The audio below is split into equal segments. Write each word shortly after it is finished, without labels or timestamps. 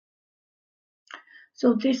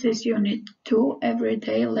So this is Unit 2,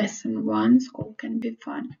 Everyday Lesson 1, School Can Be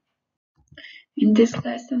Fun. In this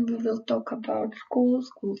lesson we will talk about school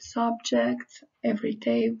subjects,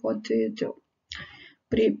 everyday, what do you do.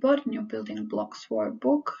 Prepare new building blocks for a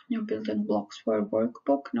book, new building blocks for a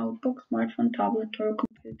workbook, notebook, smartphone, tablet or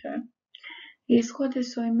computer. Ishode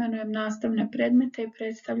su imenujem nastavne predmete i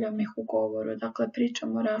predstavljam ih u govoru. Dakle,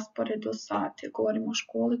 pričamo o rasporedu sati. Govorim o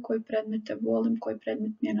školi, koji predmete volim, koji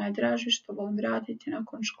predmet mi je najdraži, što volim raditi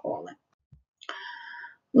nakon škole.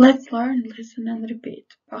 Let's learn, listen and repeat.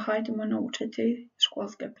 Pa hajdemo naučiti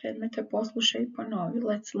školske predmete, poslušaj i ponovi.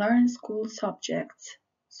 Let's learn school subjects.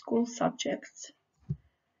 School subjects.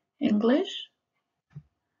 English,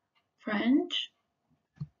 French,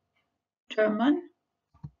 German,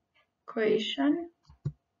 Croatian,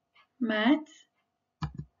 Math,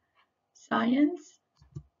 Science,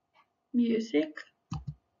 Music,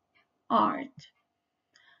 Art.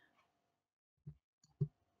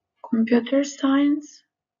 Computer Science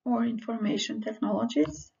or Information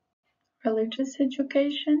Technologies, Religious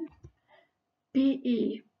Education,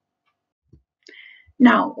 PE.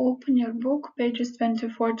 Now open your book, pages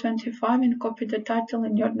 24-25 and copy the title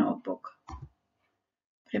in your notebook.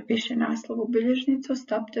 Prepiši naslov u bilježnicu,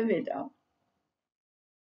 stop the video.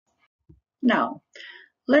 Now,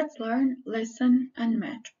 let's learn, listen and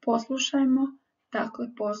match. Poslušajmo, dakle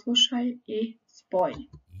poslušaj i spoj.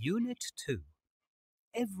 Unit 2.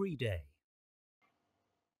 Every day.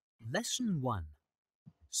 Lesson 1.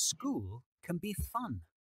 School can be fun.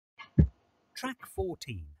 Track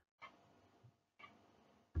 14.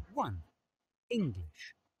 1.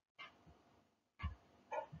 English.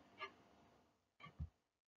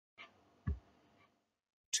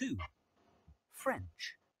 2.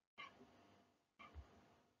 French.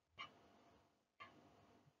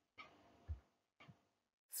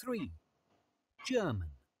 3. German.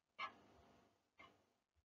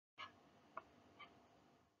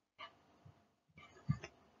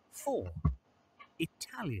 4.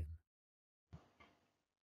 Italian.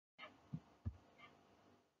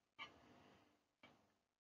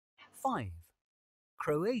 5.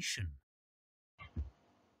 Croatian.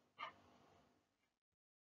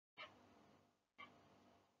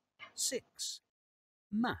 6.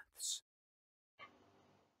 Maths.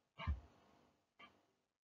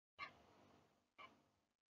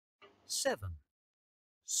 7.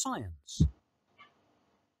 Science.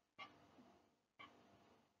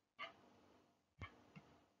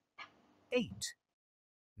 8.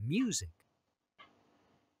 Music.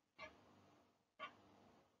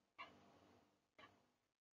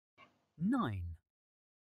 9.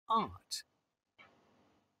 Art.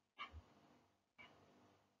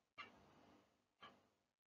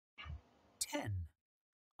 10.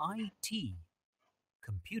 IT.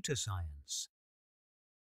 Computer Science.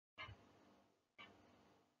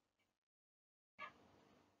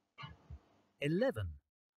 11.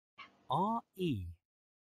 RE.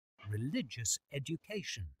 Religious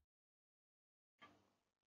Education.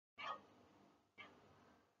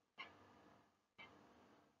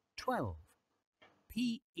 12.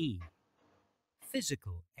 PE.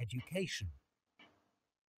 Physical Education.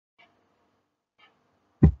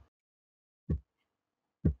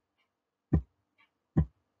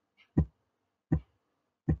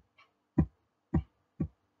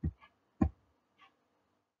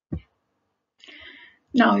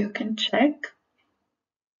 Now you can check.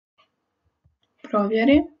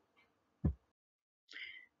 Provjeri.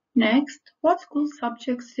 Next, what school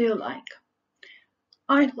subjects do you like?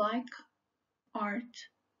 I like art.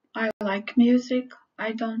 I like music.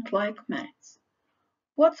 I don't like maths.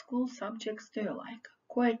 What school subjects do you like?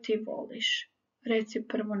 Koje ti voliš? Reci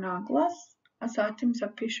prvo na glas, a zatim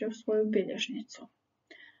zapiši u svoju bilježnicu.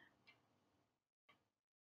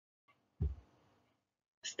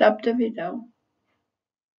 Stop the video.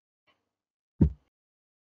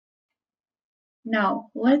 Now,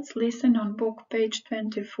 let's listen on book page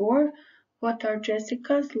 24. What are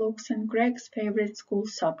Jessica's, Luke's and Greg's favorite school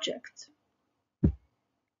subjects?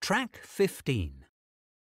 Track 15.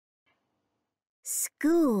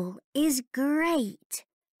 School is great.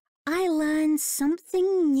 I learn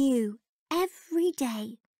something new every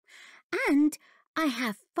day. And I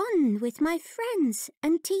have fun with my friends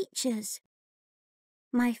and teachers.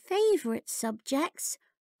 My favourite subjects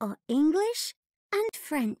are English and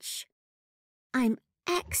French. I'm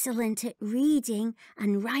excellent at reading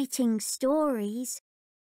and writing stories.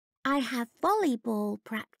 I have volleyball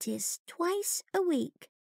practice twice a week.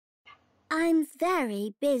 I'm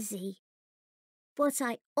very busy, but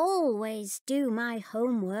I always do my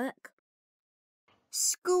homework.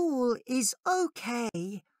 School is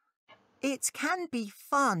okay. It can be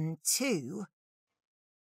fun too.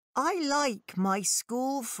 I like my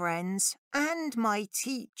school friends and my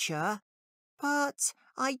teacher, but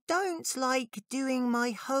I don't like doing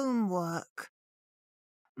my homework.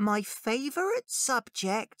 My favourite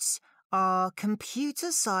subjects are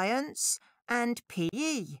computer science and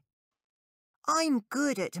PE. I'm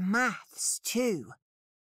good at maths too.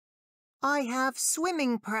 I have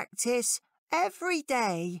swimming practice every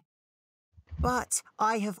day, but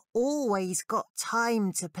I have always got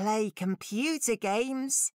time to play computer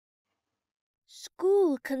games.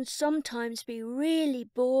 School can sometimes be really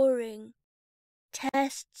boring.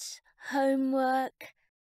 Tests, homework.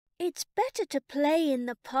 It's better to play in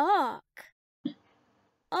the park.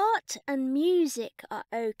 Art and music are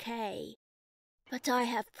okay, but I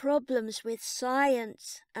have problems with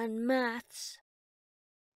science and maths.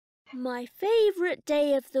 My favourite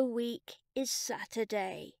day of the week is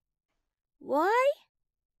Saturday. Why?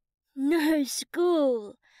 No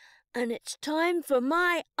school, and it's time for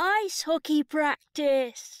my ice hockey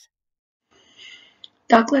practice.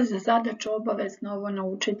 Dakle, za zadaću obavezno ovo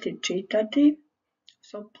naučiti čitati.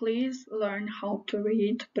 So please learn how to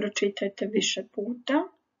read. Pročitajte više puta.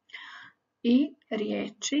 I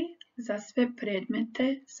riječi za sve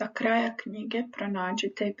predmete sa kraja knjige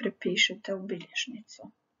pronađite i prepišite u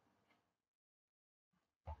bilježnicu.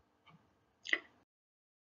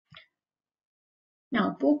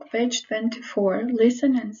 Now, book page 24.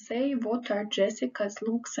 Listen and say what are Jessica's,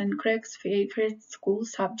 Luke's, and Greg's favorite school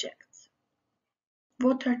subjects.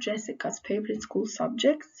 What are Jessica's favorite school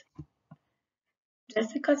subjects?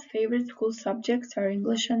 Jessica's favorite school subjects are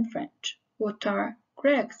English and French. What are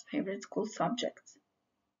Greg's favorite school subjects?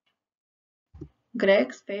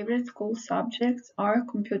 Greg's favorite school subjects are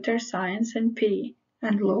computer science and PE.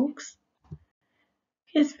 And Luke's?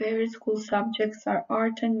 His favorite school subjects are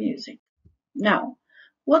art and music. Now,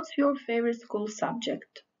 what's your favorite school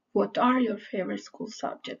subject? What are your favorite school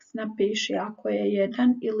subjects? Napiši ako je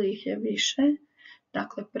jedan ili ih je više.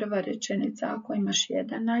 Dakle, prva rečenica ako imaš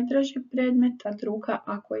jedan najdraži predmet, a druga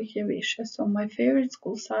ako ih je više. So my favorite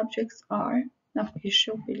school subjects are,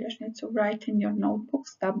 napiši u bilježnicu, write in your notebook,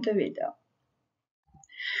 stop the video.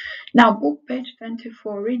 Now, book page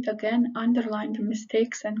 24, read again, underline the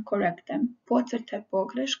mistakes and correct them. Podcrtaj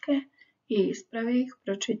pogreške i ispravi ih,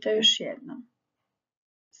 pročitaj još jednom.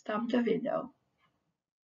 Stop the video.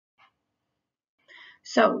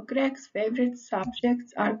 So, Greg's favorite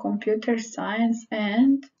subjects are computer science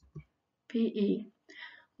and PE.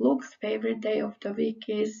 Luke's favorite day of the week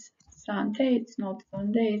is Sunday. It's not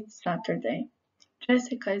Sunday, it's Saturday.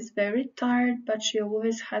 Jessica is very tired, but she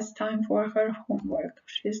always has time for her homework.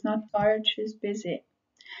 She's not tired, she's busy.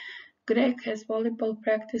 Greg has volleyball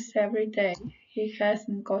practice every day. He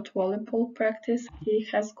hasn't got volleyball practice, he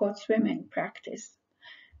has got swimming practice.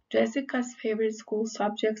 Jessica's favorite school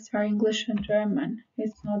subjects are English and German.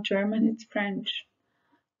 It's not German, it's French.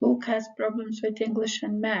 Luke has problems with English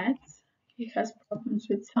and maths. He has problems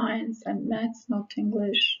with science and maths, not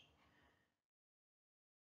English.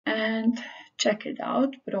 And check it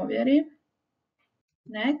out, provjeri.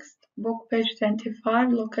 Next, book page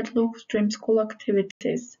 25, look at Luke's dream school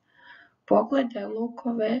activities. Pogledaj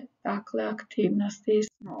Lukove, dakle, aktivnosti i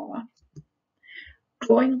snova.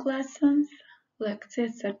 Drawing lessons, lekcije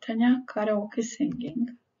crtanja, karaoke singing.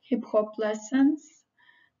 Hip hop lessons,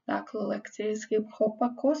 dakle, lekcije iz hip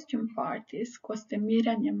hopa, costume parties,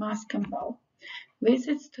 kostimiranje, mask and ball.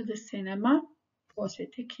 Visits to the cinema,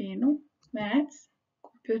 posjeti kinu, maths,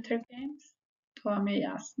 computer games, to vam je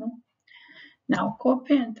jasno. Now,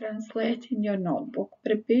 copy and translate in your notebook.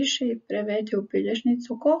 Prepiši i prevedi u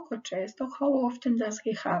bilježnicu koliko često, how often does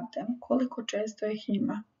he have them, koliko često ih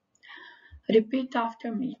ima. Repeat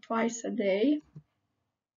after me, twice a day,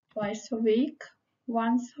 twice a week,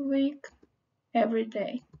 once a week, every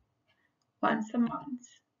day, once a month.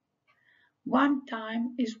 One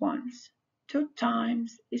time is once, 2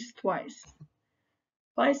 times is twice.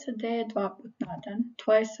 Twice a day, 2 put na dan,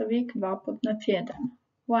 twice a week, 2 put na tjedan.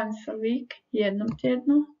 Once a week, jednom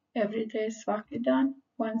tjedno, every day, svaki dan,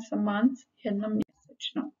 once a month, jednom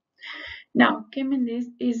mjesečno. Now, Kim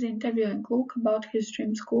is interviewing Luke about his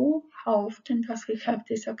dream school. How often does he have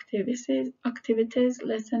these activities,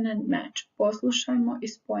 listen and match. Poslušajmo i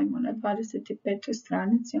spojimo na 25.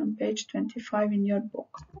 stranici on page 25 in your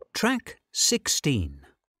book. Track 16.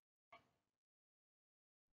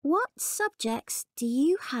 What subjects do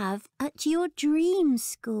you have at your dream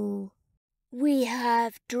school? We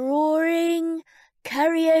have drawing,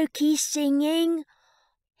 karaoke singing,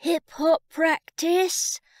 hip-hop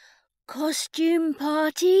practice, costume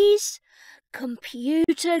parties,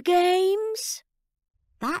 computer games.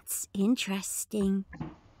 That's interesting.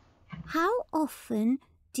 How often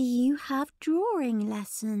do you have drawing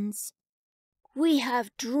lessons? We have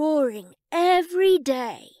drawing every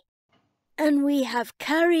day. And we have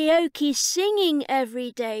karaoke singing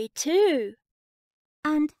every day too.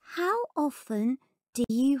 And how often do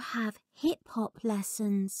you have hip-hop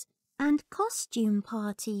lessons and costume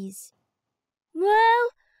parties? Well,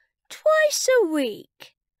 twice a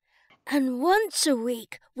week. And once a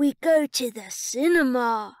week we go to the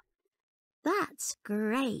cinema. That's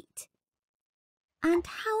great. And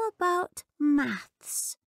how about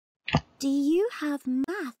maths? Do you have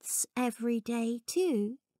maths every day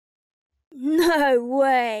too? No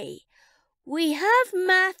way. We have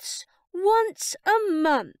maths once a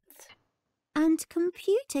month. And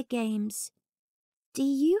computer games? Do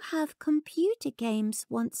you have computer games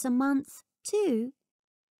once a month too?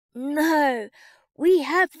 No, we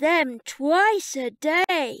have them twice a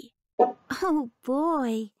day. Oh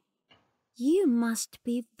boy, you must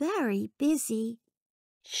be very busy.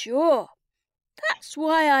 Sure. That's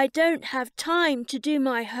why I don't have time to do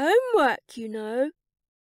my homework, you know.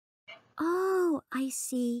 Oh, I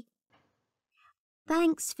see.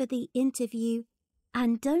 Thanks for the interview,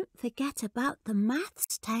 and don't forget about the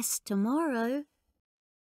maths test tomorrow.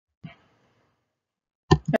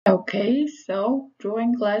 Okay, so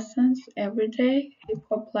drawing lessons every day,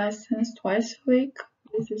 hip-hop lessons twice a week,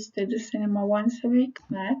 visits to the cinema once a week,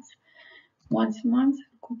 maths once a month,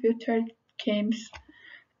 computer games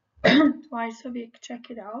twice a week. Check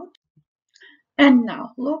it out. And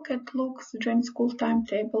now look at Luke's Dream School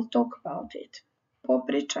timetable, talk about it.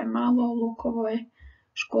 Popričaj malo o Lukovoj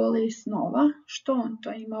školi snova, što on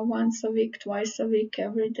to ima once a week, twice a week,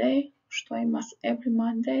 every day, što ima every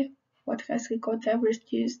Monday, what has he got every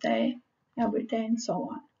Tuesday, every day, and so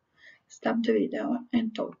on. Stop the video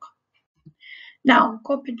and talk. Now,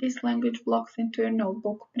 copy these language blocks into your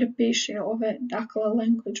notebook. Prepiši ove,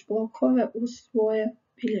 language blokove u svoje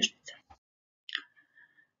bilježnice.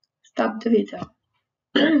 Stop the video.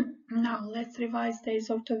 Now, let's revise days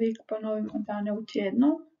of the week. Ponovimo dane u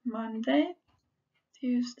tjednu. Monday,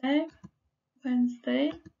 Tuesday,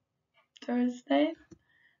 Wednesday, Thursday,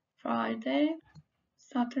 Friday,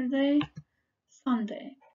 Saturday,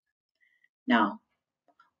 Sunday. Now,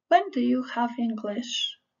 when do you have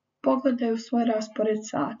English? Pogledaj u svoj raspored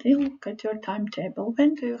sati. Look at your timetable.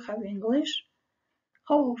 When do you have English?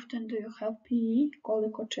 How often do you have PE?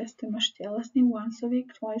 Koliko često imaš tjelesni? Once a week,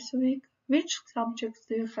 twice a week? Which subjects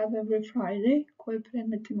do you have every Friday? Koji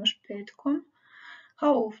predmet imaš petkom?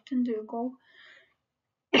 How often do you go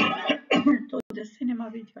to the cinema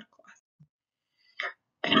with your class?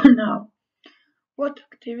 Now, what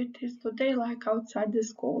activities do they like outside the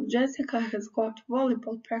school? Jessica has got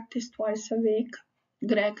volleyball practice twice a week.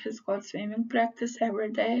 Greg has got swimming practice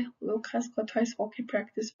every day. Luke has got ice hockey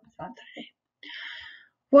practice on Saturday.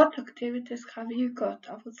 What activities have you got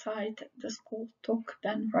outside the school? Talk,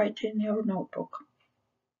 then write in your notebook.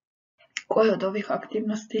 Koje od ovih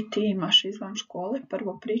aktivnosti ti imaš izvan škole?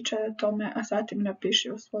 Prvo pričaj o tome, a zatim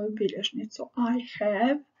napiši u svoju bilježnicu I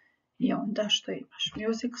have i onda što imaš.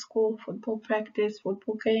 Music school, football practice,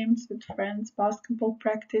 football games with friends, basketball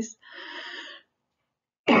practice,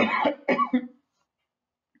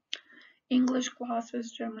 English classes,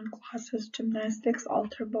 German classes, gymnastics,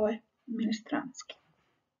 altar boy, ministranski.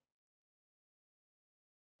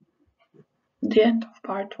 The end of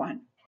part 1.